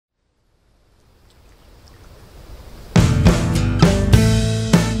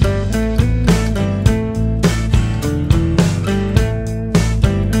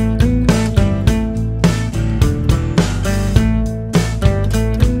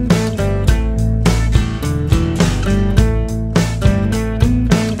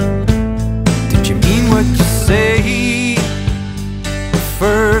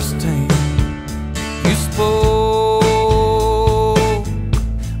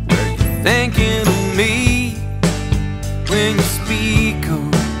thinking of me when you speak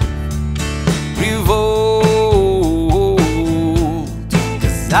of revolt?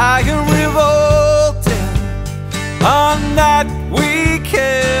 'Cause I am revolted on that we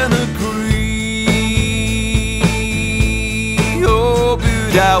can agree. Oh,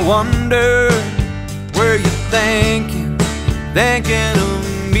 but I wonder where you're thinking of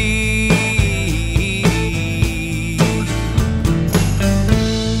me.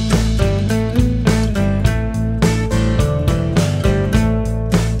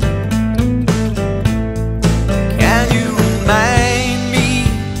 Can you remind me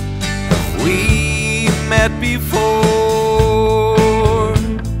if we met before?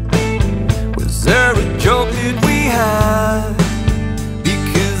 Was there a joke that we had?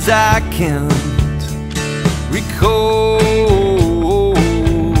 Because I can't recall.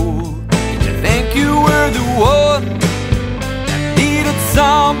 Did you think you were the one that needed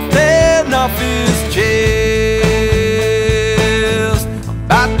something off his chest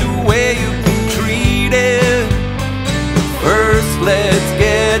about the way you've been treated? First, let's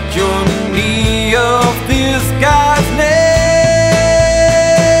get your knee off this guy's neck.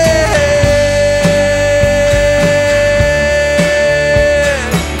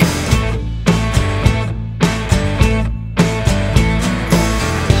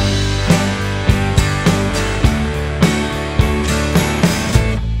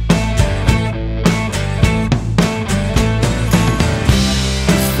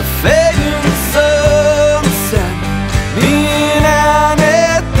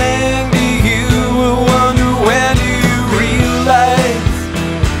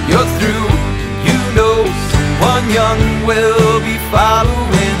 Young will be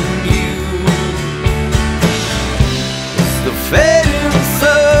following you. It's the fading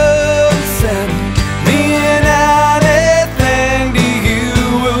sunset, mean anything to you.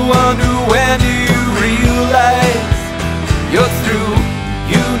 Will wonder when you realize you're through.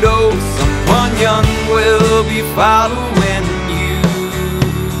 You know someone young will be following you.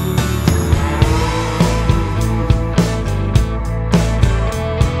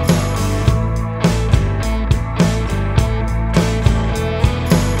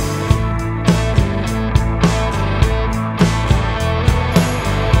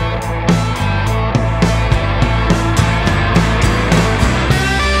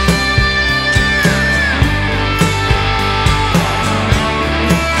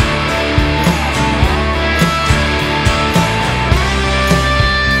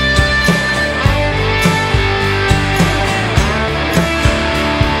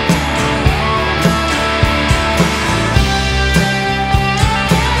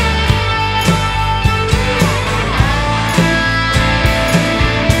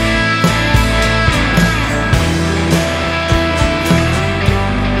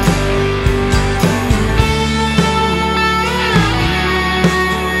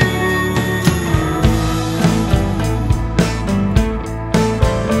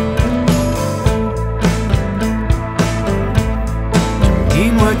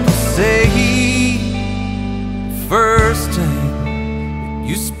 What you say first time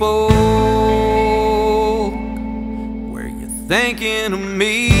you spoke? Were you thinking of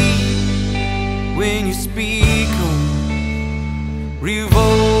me when you speak of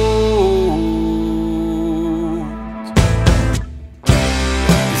revolt?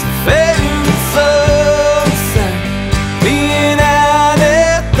 Is the fading sunset mean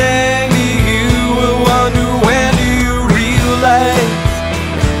anything to you? Will wonder when you realize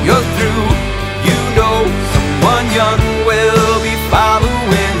you're through. You know someone young will be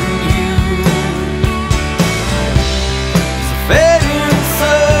following you. It's a fading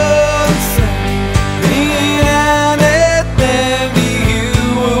sunset, mean anything to you.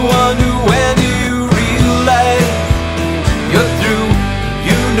 Will wonder when you realize you're through.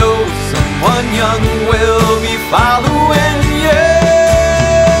 You know someone young will be following you.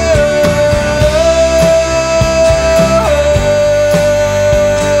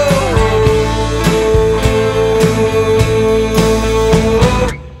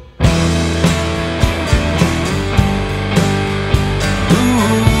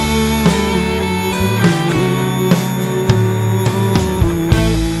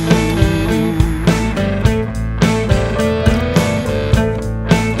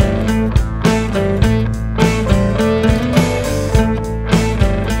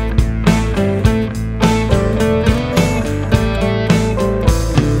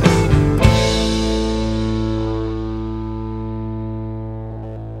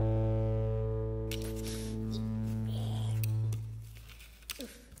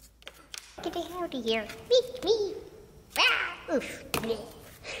 Get out of here. Me. Ah, oof.